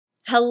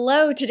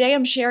Hello, today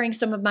I'm sharing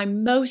some of my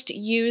most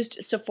used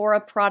Sephora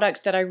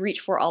products that I reach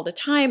for all the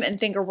time and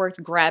think are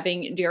worth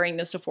grabbing during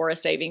the Sephora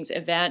Savings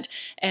event.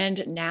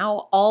 And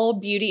now all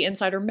Beauty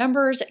Insider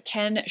members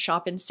can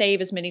shop and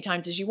save as many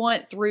times as you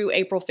want through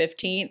April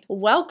 15th.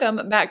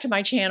 Welcome back to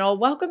my channel.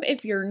 Welcome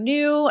if you're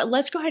new.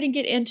 Let's go ahead and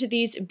get into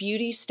these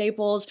beauty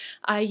staples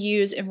I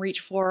use and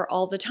reach for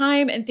all the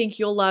time and think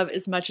you'll love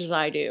as much as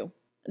I do.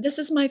 This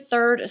is my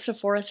third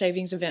Sephora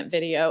Savings event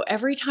video.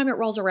 Every time it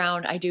rolls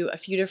around, I do a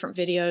few different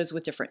videos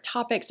with different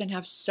topics and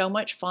have so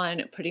much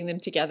fun putting them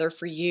together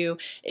for you.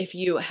 If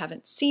you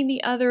haven't seen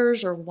the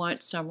others or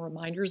want some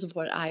reminders of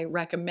what I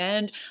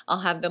recommend,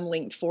 I'll have them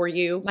linked for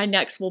you. My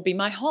next will be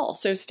my haul,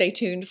 so stay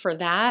tuned for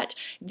that.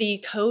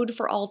 The code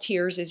for all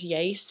tiers is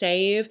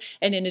YAYSAVE,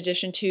 and in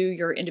addition to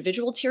your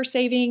individual tier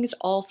savings,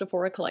 all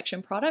Sephora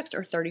collection products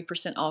are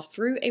 30% off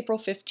through April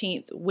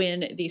 15th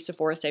when the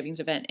Sephora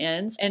Savings event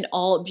ends, and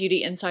all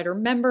Beauty Insider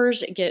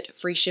members get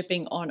free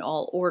shipping on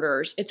all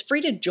orders. It's free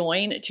to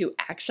join to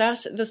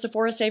access the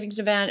Sephora Savings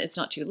event. It's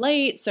not too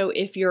late. So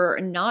if you're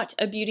not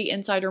a Beauty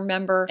Insider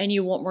member and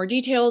you want more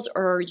details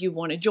or you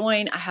want to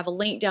join, I have a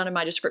link down in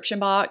my description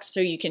box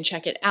so you can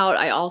check it out.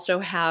 I also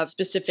have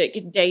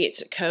specific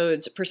dates,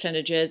 codes,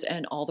 percentages,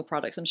 and all the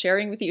products I'm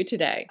sharing with you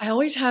today. I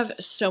always have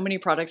so many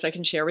products I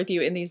can share with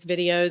you in these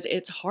videos.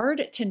 It's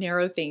hard to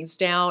narrow things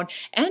down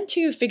and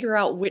to figure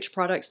out which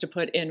products to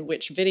put in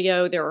which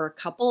video. There are a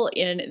couple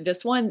in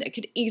this one that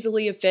could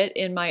easily have fit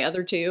in my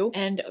other two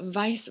and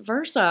vice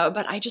versa,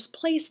 but I just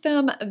place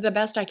them the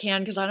best I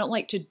can because I don't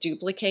like to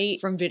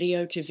duplicate from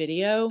video to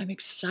video. I'm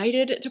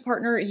excited to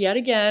partner yet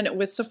again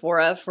with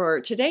Sephora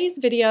for today's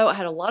video. I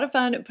had a lot of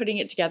fun putting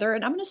it together,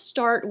 and I'm going to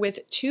start with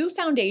two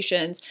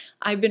foundations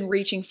I've been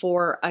reaching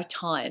for a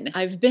ton.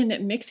 I've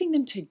been mixing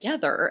them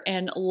together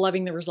and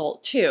loving the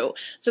result too.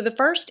 So the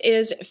first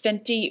is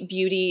Fenty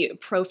Beauty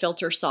Pro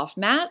Filter Soft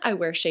Matte. I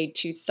wear shade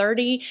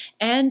 230,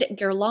 and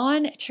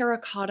Guerlain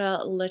Terracotta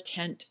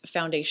Latent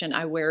Foundation.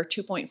 I wear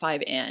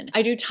 2.5 in.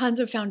 I do tons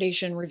of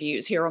foundation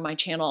reviews here on my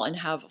channel and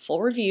have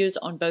full reviews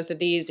on both of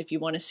these if you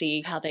want to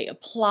see how they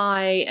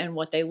apply and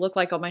what they look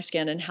like on my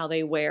skin and how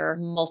they wear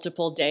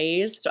multiple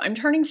days. So I'm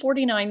turning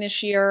 49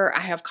 this year.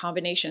 I have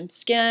combination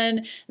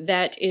skin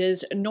that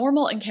is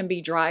normal and can be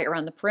dry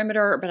around the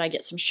perimeter, but I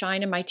get some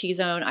shine in my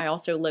T-zone. I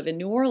also live in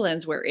New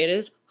Orleans where it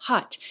is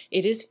hot.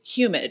 It is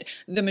humid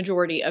the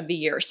majority of the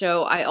year.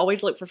 So I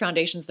always look for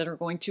foundations that are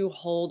going to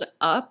hold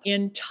up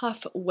in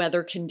tough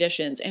weather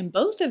conditions. And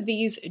both of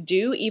these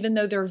do, even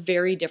though they're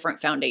very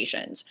different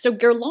foundations. So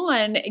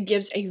Guerlain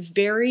gives a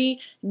very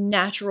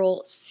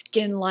natural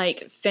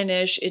skin-like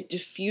finish. It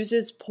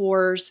diffuses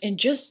pores and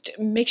just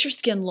makes your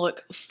skin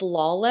look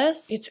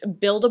flawless. It's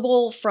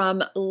buildable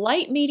from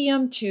light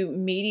medium to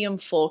medium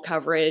full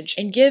coverage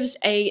and gives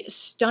a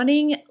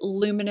stunning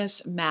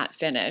luminous matte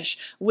finish,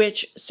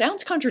 which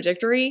sounds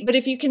contradictory, but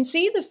if you can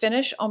see the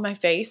finish on my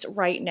face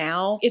right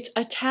now, it's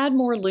a tad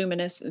more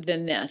luminous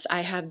than this.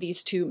 I have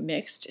these two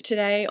mixed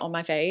today on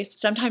my face.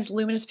 Sometimes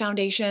luminous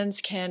foundations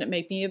can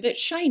make me a bit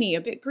shiny, a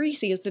bit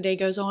greasy as the day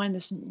goes on.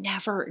 This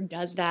never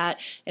does that,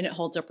 and it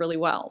holds up really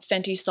well.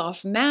 Fenty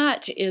Soft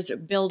Matte is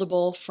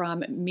buildable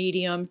from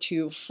medium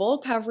to full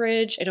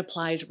coverage. It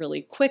applies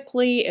really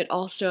quickly. It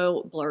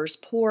also blurs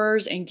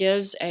pores and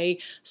gives a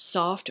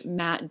soft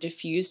matte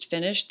diffused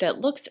finish that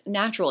looks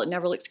natural. It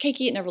never looks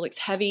cakey, it never looks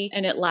heavy,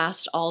 and it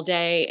lasts all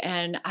day.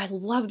 And I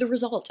love the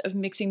result of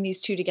mixing these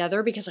two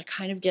together because I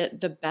kind of get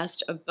the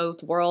best of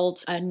both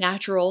worlds. A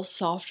natural,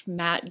 soft,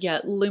 matte,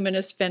 yet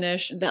luminous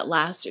finish that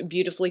lasts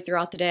beautifully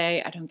throughout the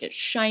day. I don't get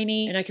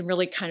shiny, and I can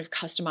really kind of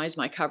customize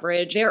my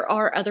coverage. There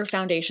are other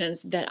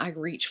foundations that I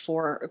reach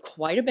for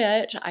quite a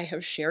bit. I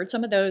have shared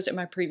some of those in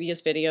my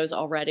previous videos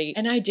already,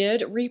 and I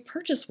did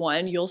repurchase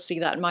one. You'll see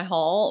that in my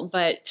haul,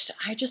 but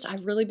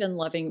I've really been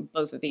loving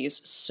both of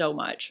these so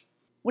much.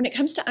 When it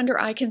comes to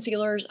under eye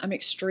concealers, I'm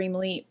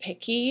extremely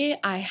picky.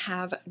 I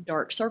have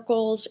dark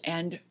circles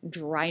and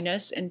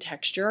dryness in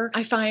texture.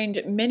 I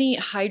find many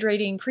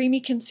hydrating creamy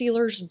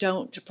concealers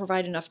don't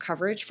provide enough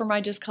coverage for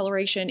my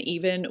discoloration,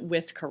 even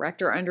with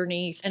corrector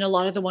underneath. And a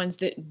lot of the ones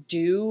that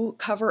do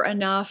cover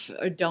enough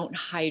don't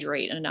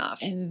hydrate enough.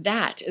 And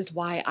that is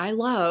why I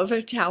love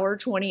Tower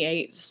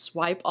 28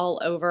 Swipe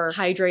All Over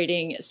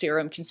Hydrating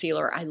Serum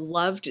Concealer. I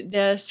loved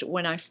this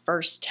when I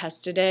first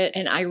tested it,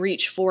 and I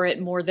reach for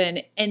it more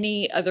than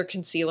any other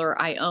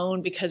concealer I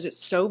own because it's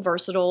so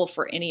versatile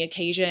for any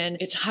occasion.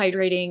 It's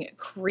hydrating,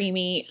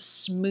 creamy,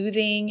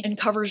 smoothing, and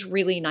covers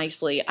really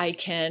nicely. I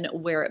can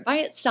wear it by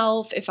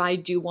itself if I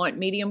do want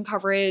medium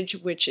coverage,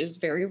 which is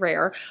very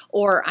rare,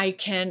 or I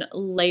can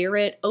layer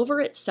it over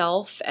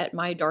itself at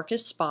my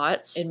darkest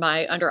spots, in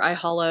my under eye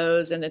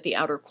hollows and at the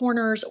outer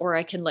corners, or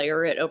I can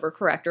layer it over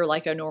corrector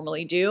like I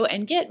normally do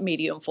and get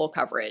medium full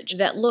coverage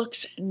that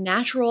looks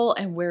natural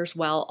and wears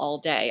well all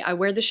day. I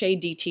wear the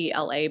shade DT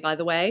LA, by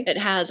the way. It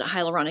has highlight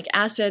hyaluronic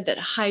acid that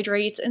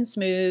hydrates and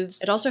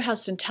smooths. It also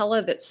has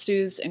centella that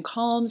soothes and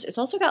calms. It's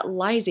also got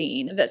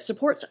lysine that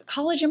supports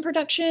collagen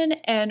production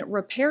and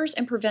repairs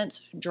and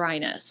prevents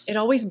dryness. It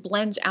always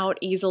blends out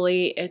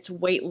easily. It's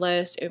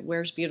weightless. It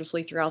wears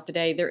beautifully throughout the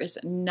day. There is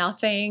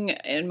nothing,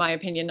 in my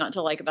opinion, not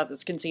to like about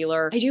this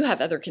concealer. I do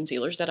have other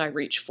concealers that I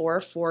reach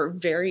for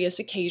various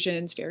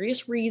occasions,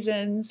 various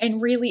reasons,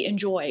 and really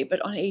enjoy,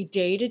 but on a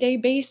day-to-day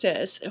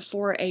basis,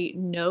 for a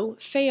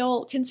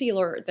no-fail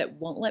concealer that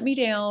won't let me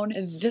down,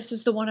 this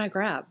is the one I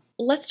grab.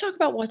 Let's talk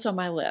about what's on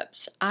my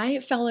lips. I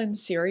fell in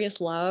serious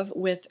love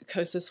with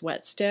Kosas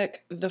Wet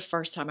Stick the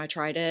first time I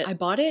tried it. I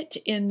bought it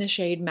in the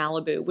shade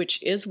Malibu,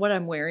 which is what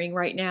I'm wearing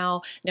right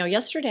now. Now,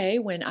 yesterday,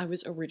 when I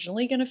was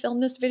originally going to film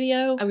this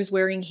video, I was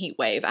wearing Heat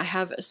Wave. I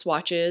have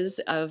swatches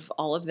of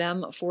all of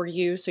them for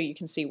you so you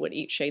can see what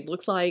each shade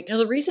looks like. Now,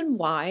 the reason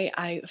why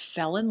I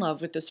fell in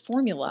love with this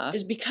formula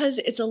is because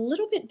it's a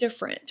little bit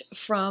different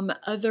from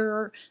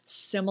other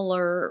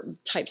similar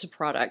types of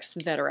products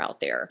that are out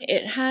there.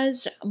 It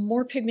has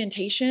more pigmentation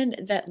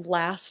that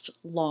lasts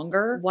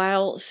longer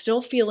while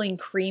still feeling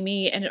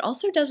creamy, and it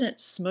also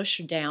doesn't smush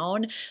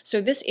down. So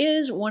this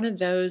is one of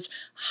those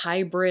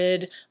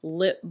hybrid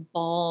lip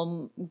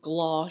balm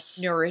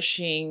gloss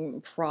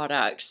nourishing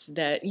products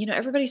that, you know,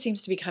 everybody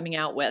seems to be coming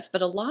out with,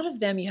 but a lot of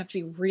them you have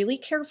to be really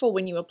careful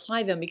when you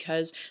apply them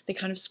because they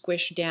kind of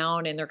squish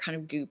down and they're kind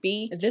of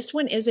goopy. This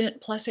one isn't,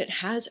 plus it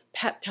has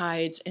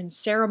peptides and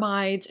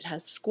ceramides, it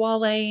has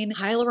squalane,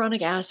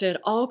 hyaluronic acid,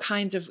 all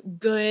kinds of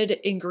good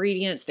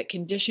ingredients that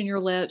condition your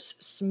lips,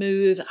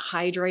 smooth,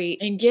 hydrate,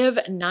 and give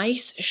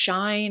nice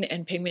shine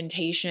and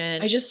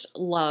pigmentation. I just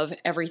love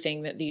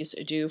everything that these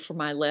do for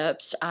my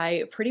lips.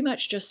 I pretty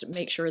much just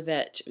make sure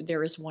that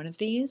there is one of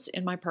these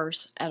in my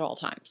purse at all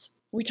times.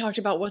 We talked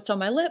about what's on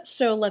my lips,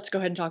 so let's go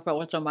ahead and talk about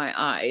what's on my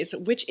eyes,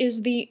 which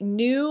is the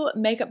new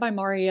Makeup by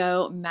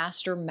Mario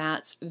Master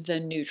Mattes The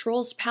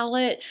Neutrals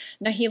palette.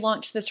 Now, he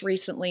launched this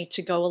recently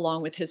to go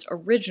along with his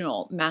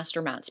original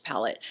Master Mattes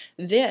palette.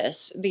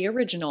 This, the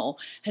original,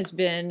 has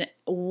been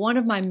one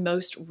of my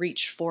most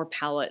reached for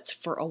palettes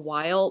for a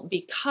while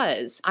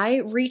because I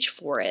reach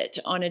for it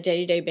on a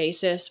day-to-day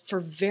basis for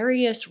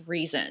various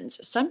reasons.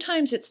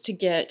 Sometimes it's to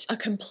get a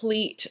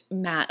complete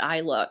matte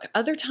eye look.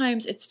 Other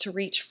times it's to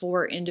reach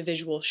for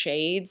individual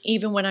shades.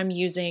 Even when I'm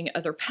using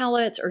other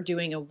palettes or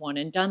doing a one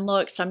and done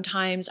look,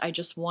 sometimes I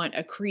just want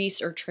a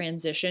crease or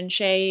transition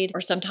shade,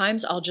 or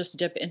sometimes I'll just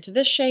dip into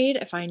this shade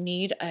if I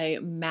need a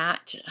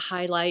matte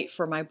highlight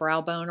for my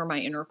brow bone or my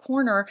inner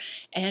corner.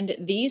 And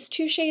these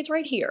two shades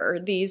right here,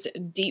 these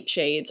deep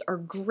shades, are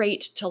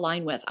great to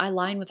line with. I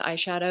line with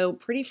eyeshadow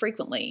pretty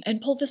frequently and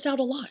pull this out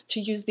a lot to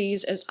use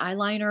these as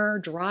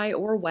eyeliner, dry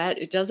or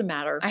wet, it doesn't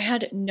matter. I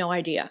had no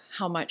idea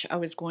how much I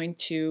was going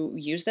to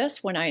use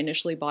this when I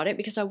initially bought it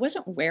because I wasn't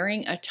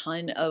wearing a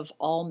ton of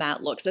all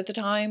matte looks at the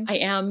time. I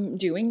am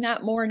doing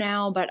that more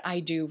now, but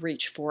I do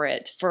reach for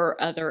it for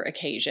other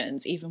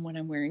occasions, even when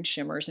I'm wearing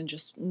shimmers and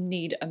just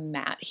need a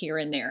matte here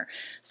and there.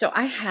 So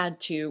I had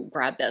to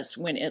grab this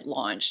when it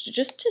launched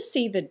just to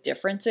see the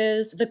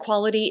differences. The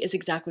quality is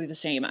exactly the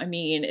same. I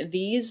mean,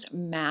 these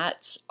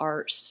mattes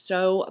are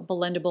so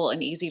blendable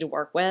and easy to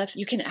work with.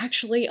 You can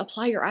actually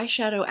apply your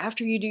eyeshadow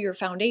after you do your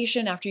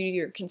foundation, after you do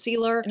your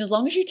concealer, and as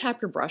long as you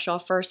tap your brush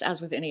off first, as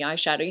with any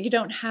eyeshadow, you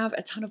don't have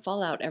a ton of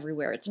fallout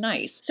everywhere. It's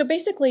nice. So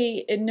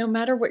basically, no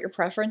matter what your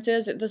preference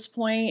is at this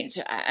point,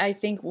 I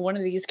think one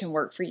of these can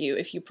work for you.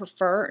 If you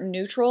prefer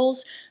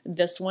neutrals,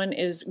 this one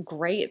is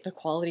great. The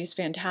quality is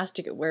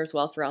fantastic. It wears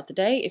well throughout the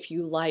day. If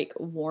you like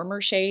warmer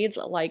shades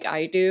like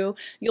I do,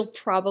 you'll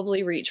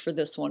probably reach for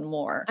this one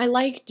more. I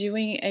like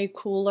doing a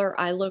cooler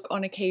eye look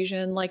on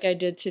occasion like I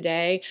did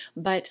today,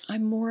 but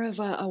I'm more of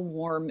a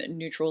warm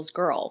neutrals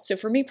girl. So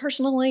for me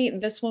personally,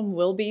 this one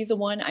will be the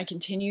one I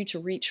continue to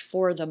reach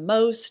for the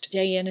most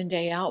day in and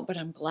day out, but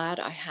I'm glad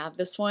I have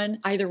this one.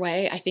 Either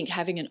way, I think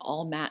having an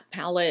all matte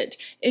palette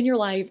in your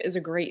life is a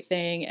great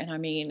thing, and I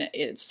mean,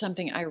 it's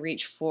something I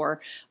reach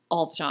for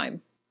all the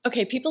time.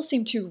 Okay, people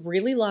seem to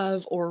really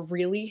love or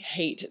really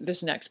hate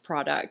this next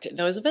product.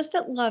 Those of us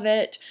that love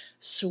it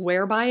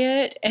swear by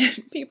it,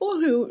 and people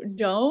who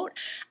don't,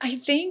 I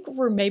think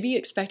we're maybe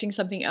expecting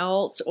something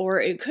else,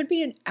 or it could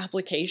be an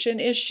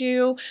application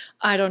issue.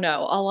 I don't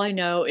know. All I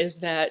know is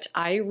that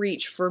I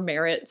reach for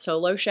Merit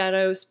Solo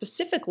Shadow,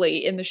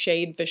 specifically in the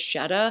shade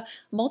Vachetta,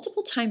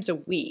 multiple times a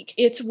week.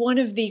 It's one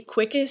of the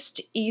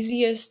quickest,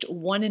 easiest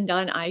one and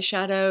done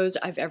eyeshadows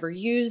I've ever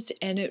used,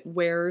 and it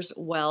wears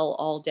well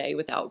all day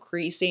without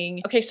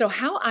creasing. Okay, so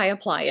how I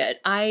apply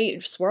it, I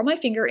swirl my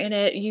finger in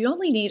it. You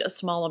only need a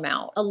small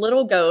amount. A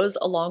little goes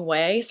a long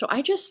way. So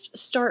I just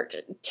start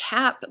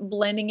tap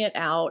blending it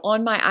out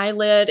on my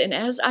eyelid, and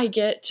as I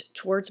get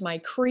towards my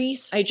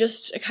crease, I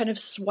just kind of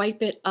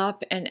swipe it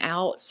up and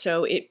out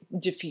so it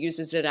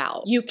diffuses it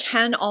out. You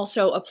can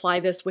also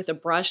apply this with a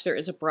brush. There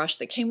is a brush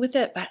that came with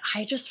it, but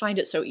I just find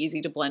it so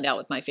easy to blend out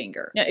with my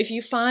finger. Now, if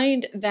you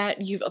find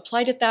that you've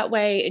applied it that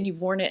way and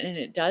you've worn it and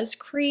it does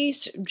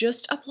crease,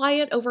 just apply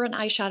it over an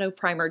eyeshadow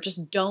primer primer,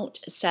 just don't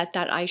set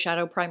that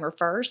eyeshadow primer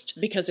first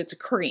because it's a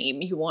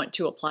cream. You want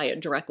to apply it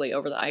directly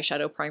over the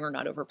eyeshadow primer,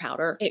 not over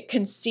powder. It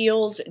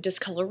conceals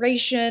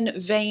discoloration,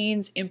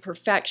 veins,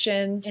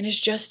 imperfections, and is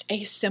just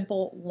a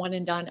simple one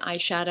and done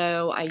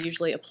eyeshadow. I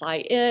usually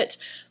apply it,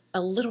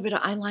 a little bit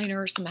of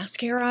eyeliner, some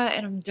mascara,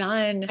 and I'm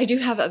done. I do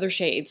have other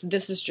shades.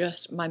 This is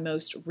just my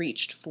most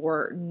reached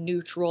for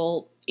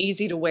neutral,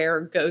 easy to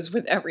wear, goes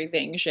with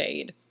everything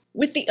shade.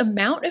 With the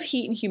amount of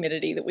heat and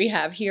humidity that we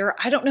have here,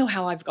 I don't know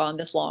how I've gone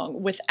this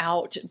long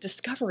without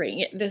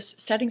discovering this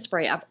setting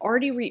spray. I've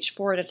already reached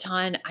for it a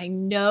ton. I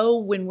know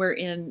when we're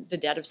in the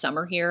dead of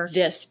summer here,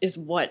 this is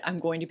what I'm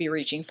going to be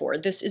reaching for.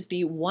 This is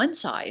the One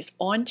Size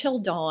On Till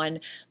Dawn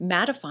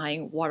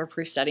Mattifying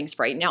Waterproof Setting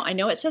Spray. Now, I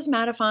know it says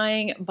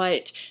mattifying,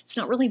 but it's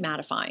not really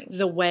mattifying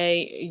the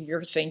way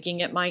you're thinking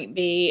it might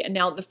be.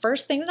 Now, the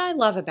first thing that I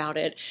love about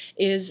it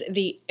is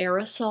the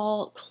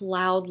aerosol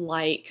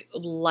cloud-like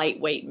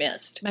lightweight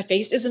mist. My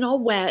face isn't all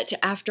wet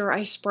after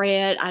I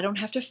spray it. I don't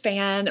have to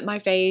fan my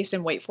face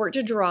and wait for it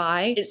to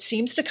dry. It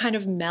seems to kind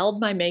of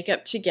meld my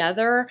makeup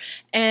together,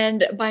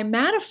 and by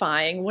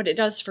mattifying, what it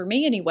does for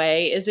me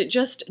anyway is it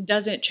just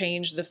doesn't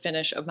change the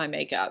finish of my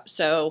makeup.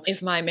 So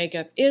if my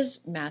makeup is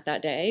matte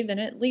that day, then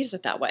it leaves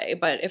it that way.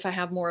 But if I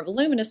have more of a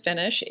luminous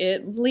finish,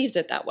 it leaves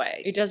it that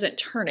way. It doesn't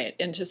turn it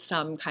into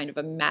some kind of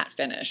a matte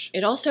finish.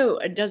 It also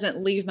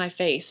doesn't leave my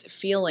face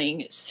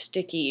feeling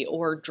sticky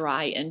or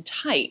dry and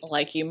tight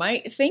like you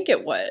might think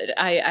it would.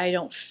 I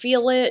don't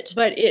feel it,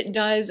 but it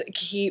does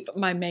keep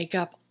my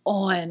makeup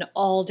on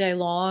all day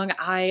long.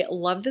 I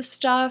love this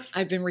stuff.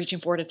 I've been reaching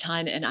for it a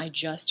ton and I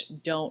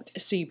just don't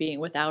see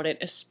being without it,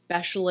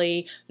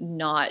 especially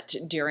not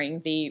during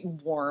the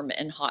warm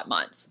and hot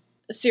months.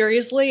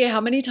 Seriously,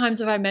 how many times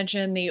have I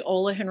mentioned the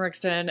Ole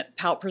Henriksen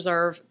Pout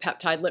Preserve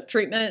Peptide Lip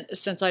Treatment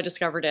since I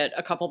discovered it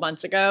a couple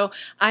months ago?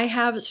 I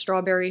have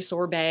Strawberry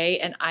Sorbet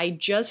and I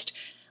just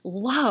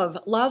love,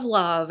 love,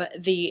 love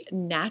the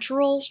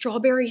natural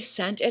strawberry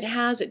scent it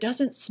has. It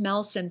doesn't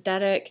smell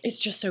synthetic. It's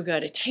just so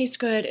good. It tastes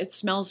good. It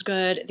smells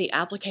good. The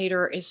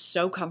applicator is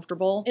so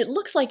comfortable. It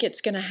looks like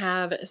it's going to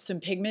have some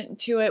pigment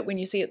to it when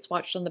you see it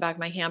swatched on the back of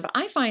my hand, but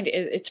I find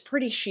it's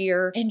pretty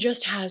sheer and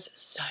just has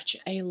such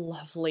a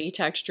lovely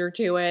texture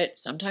to it.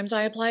 Sometimes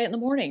I apply it in the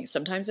morning,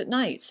 sometimes at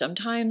night,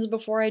 sometimes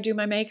before I do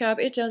my makeup.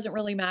 It doesn't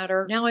really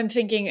matter. Now I'm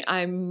thinking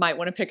I might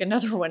want to pick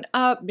another one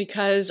up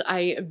because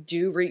I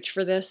do reach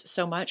for this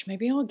so much.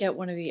 Maybe I'll get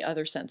one of the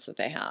other scents that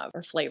they have,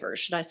 or flavors.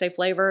 Should I say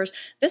flavors?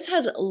 This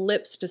has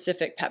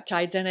lip-specific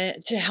peptides in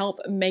it to help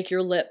make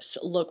your lips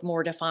look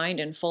more defined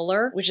and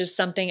fuller, which is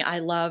something I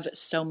love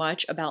so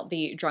much about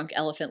the Drunk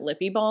Elephant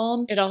Lippy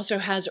Balm. It also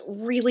has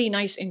really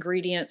nice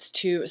ingredients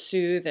to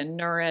soothe and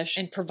nourish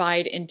and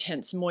provide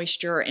intense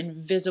moisture and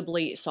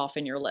visibly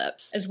soften your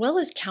lips, as well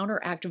as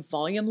counteract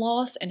volume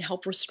loss and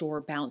help restore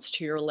bounce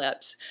to your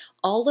lips.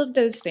 All of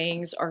those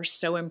things are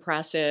so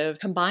impressive,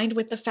 combined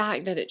with the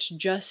fact that it's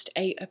just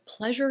a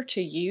pleasure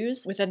to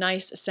use with a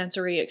nice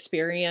sensory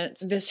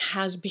experience. This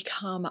has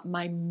become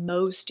my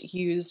most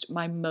used,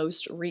 my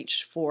most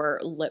reached for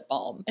lip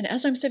balm. And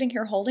as I'm sitting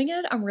here holding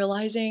it, I'm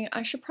realizing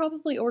I should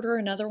probably order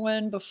another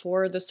one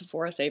before the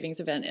Sephora savings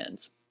event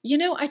ends. You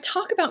know, I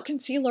talk about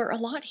concealer a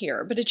lot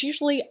here, but it's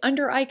usually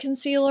under eye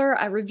concealer.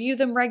 I review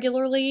them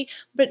regularly,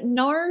 but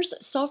NARS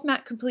Soft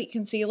Matte Complete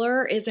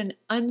Concealer is an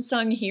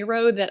unsung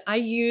hero that I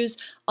use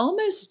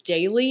almost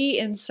daily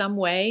in some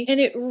way, and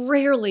it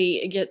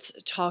rarely gets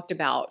talked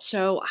about.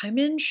 So I'm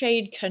in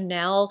shade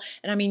Canal,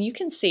 and I mean, you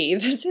can see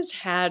this has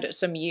had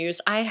some use.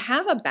 I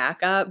have a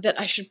backup that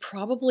I should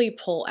probably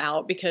pull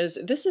out because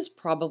this is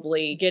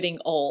probably getting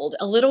old.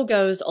 A little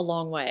goes a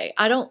long way.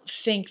 I don't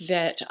think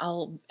that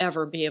I'll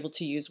ever be able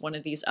to use one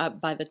of these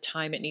up by the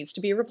time it needs to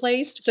be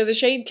replaced. So the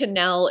shade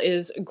Canal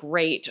is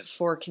great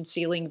for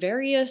concealing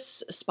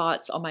various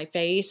spots on my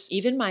face,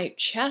 even my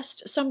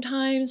chest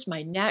sometimes,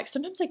 my neck.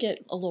 Sometimes I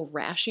get a little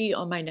rashy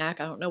on my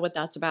neck. I don't know what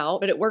that's about,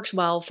 but it works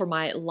well for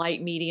my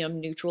light, medium,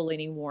 neutral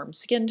leaning warm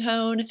skin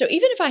tone. So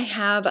even if I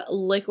have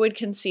liquid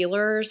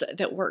concealers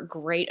that work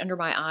great under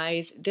my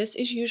eyes, this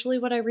is usually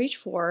what I reach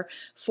for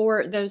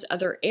those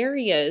other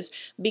areas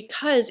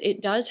because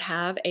it does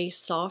have a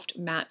soft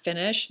matte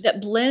finish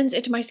that blends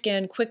into my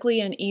skin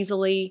quickly and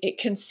easily. It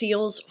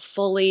conceals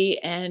fully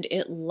and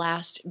it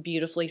lasts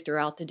beautifully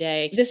throughout the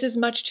day. This is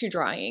much too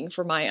drying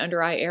for my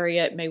under eye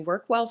area. It may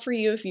work well for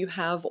you if you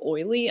have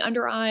oily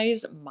under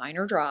eyes. Mine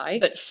are dry,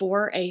 but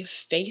for a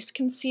face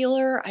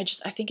concealer, I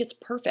think it's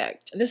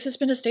perfect. This has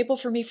been a staple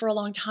for me for a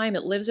long time.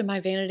 It lives in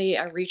my vanity.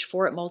 I reach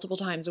for it multiple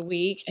times a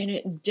week, and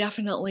it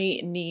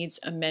definitely needs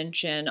a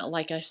mention.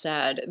 Like I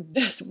said,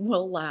 this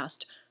will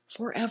last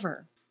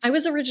forever. I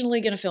was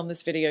originally going to film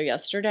this video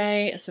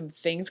yesterday. Some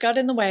things got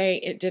in the way.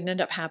 It didn't end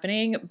up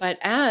happening, but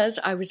as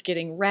I was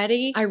getting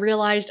ready, I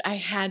realized I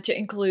had to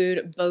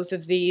include both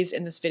of these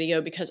in this video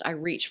because I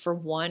reach for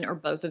one or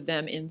both of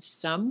them in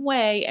some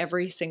way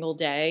every single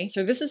day.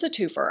 So this is a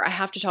twofer. I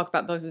have to talk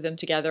about both of them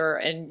together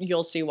and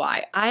you'll see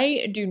why.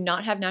 I do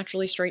not have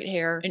naturally straight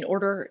hair. In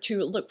order to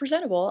look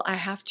presentable, I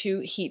have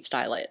to heat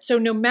style it. So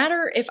no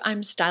matter if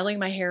I'm styling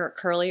my hair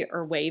curly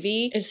or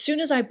wavy, as soon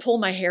as I pull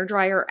my hair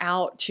dryer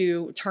out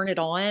to turn it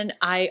on,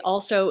 I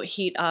also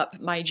heat up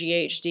my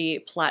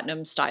GHD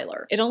Platinum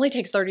Styler. It only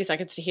takes 30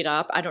 seconds to heat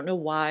up. I don't know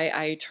why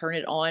I turn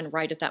it on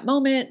right at that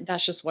moment.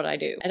 That's just what I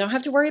do. I don't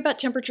have to worry about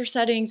temperature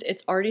settings.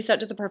 It's already set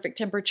to the perfect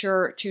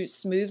temperature to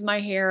smooth my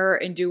hair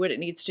and do what it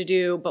needs to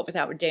do, but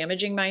without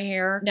damaging my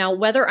hair. Now,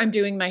 whether I'm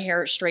doing my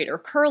hair straight or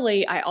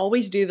curly, I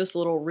always do this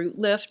little root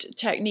lift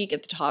technique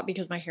at the top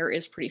because my hair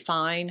is pretty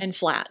fine and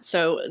flat.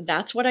 So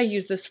that's what I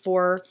use this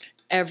for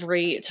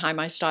every time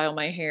I style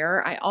my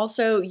hair. I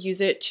also use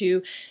it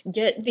to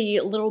get the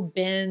little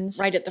bends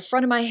right at the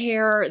front of my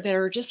hair that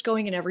are just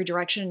going in every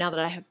direction. Now that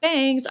I have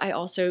bangs, I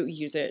also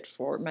use it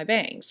for my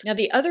bangs. Now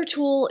the other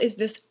tool is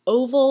this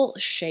oval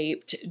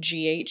shaped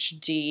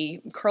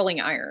GHD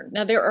curling iron.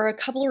 Now there are a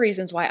couple of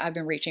reasons why I've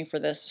been reaching for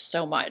this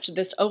so much.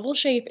 This oval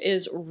shape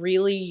is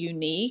really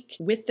unique.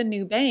 With the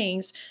new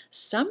bangs,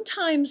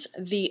 sometimes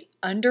the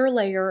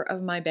underlayer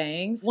of my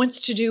bangs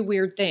wants to do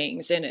weird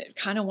things and it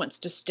kind of wants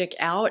to stick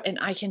out, and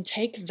I can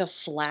take the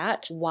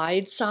flat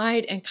wide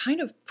side and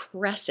kind of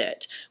press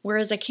it,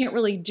 whereas I can't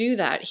really do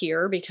that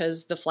here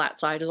because the flat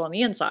side is on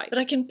the inside. But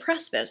I can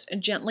press this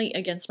gently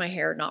against my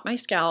hair, not my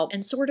scalp,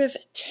 and sort of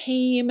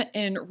tame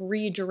and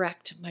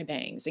redirect my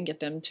bangs and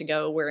get them to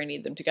go where I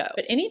need them to go.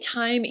 But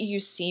anytime you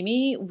see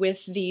me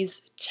with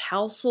these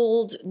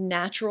tousled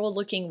natural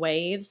looking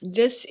waves,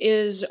 this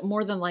is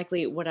more than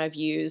likely what I've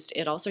used.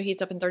 It also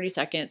heats up in 30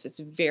 seconds. It's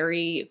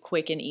very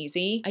quick and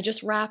easy. I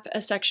just wrap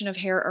a section of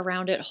hair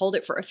around it, hold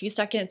it for a few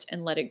seconds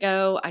and let it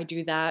go. I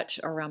do that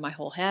around my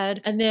whole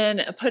head and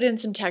then put in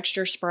some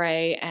texture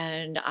spray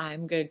and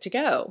I'm good to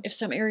go. If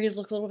some areas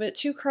look a little bit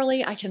too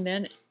curly, I can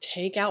then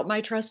take out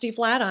my trusty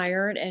flat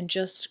iron and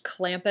just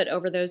clamp it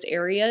over those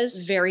areas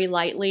very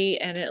lightly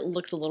and it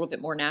looks a little bit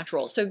more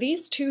natural. So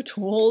these two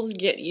tools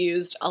get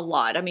used a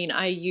lot. I mean,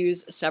 I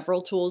use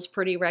several tools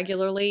pretty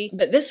regularly,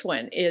 but this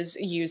one is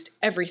used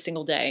every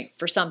single day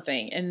for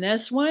something. And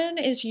this one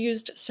is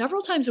used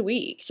several times a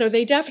week. So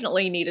they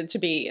definitely needed to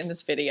be in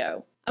this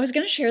video. I was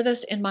going to share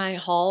this in my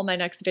haul, my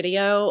next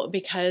video,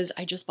 because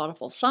I just bought a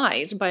full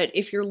size. But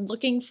if you're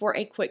looking for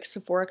a quick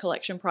Sephora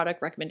collection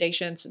product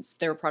recommendation, since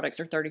their products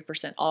are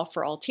 30% off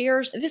for all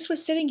tiers, this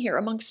was sitting here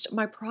amongst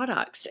my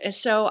products. And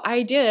so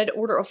I did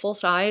order a full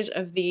size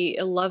of the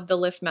Love the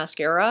Lift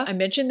mascara. I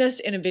mentioned this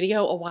in a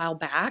video a while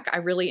back. I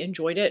really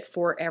enjoyed it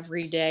for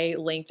everyday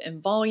length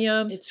and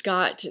volume. It's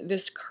got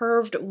this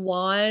curved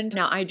wand.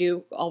 Now I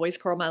do always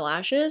curl my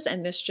lashes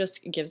and this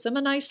just gives them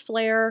a nice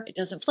flare. It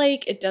doesn't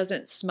flake, it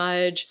doesn't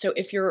smudge. So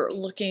if you're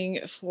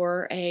looking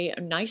for a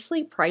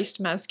nicely priced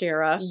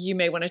mascara, you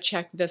may want to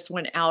check this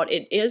one out.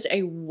 It is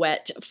a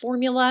wet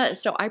formula,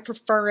 so I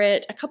prefer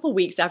it a couple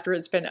weeks after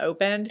it's been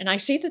opened. And I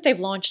see that they've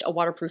launched a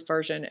waterproof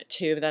version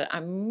too that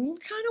I'm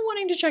kind of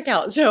wanting to check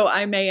out, so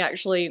I may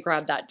actually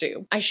grab that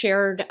too. I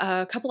shared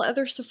a couple of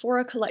other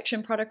Sephora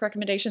collection product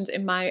recommendations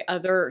in my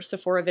other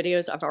Sephora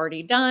videos I've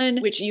already done,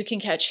 which you can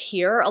catch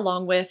here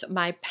along with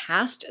my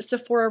past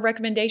Sephora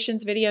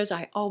recommendations videos.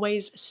 I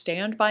always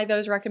stand by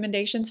those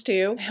recommendations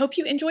too. I hope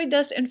you enjoyed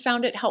this and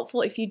found it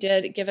helpful. If you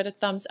did, give it a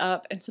thumbs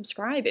up and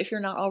subscribe if you're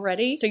not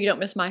already so you don't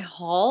miss my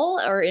haul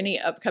or any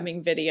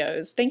upcoming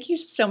videos. Thank you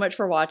so much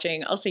for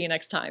watching. I'll see you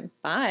next time.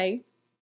 Bye.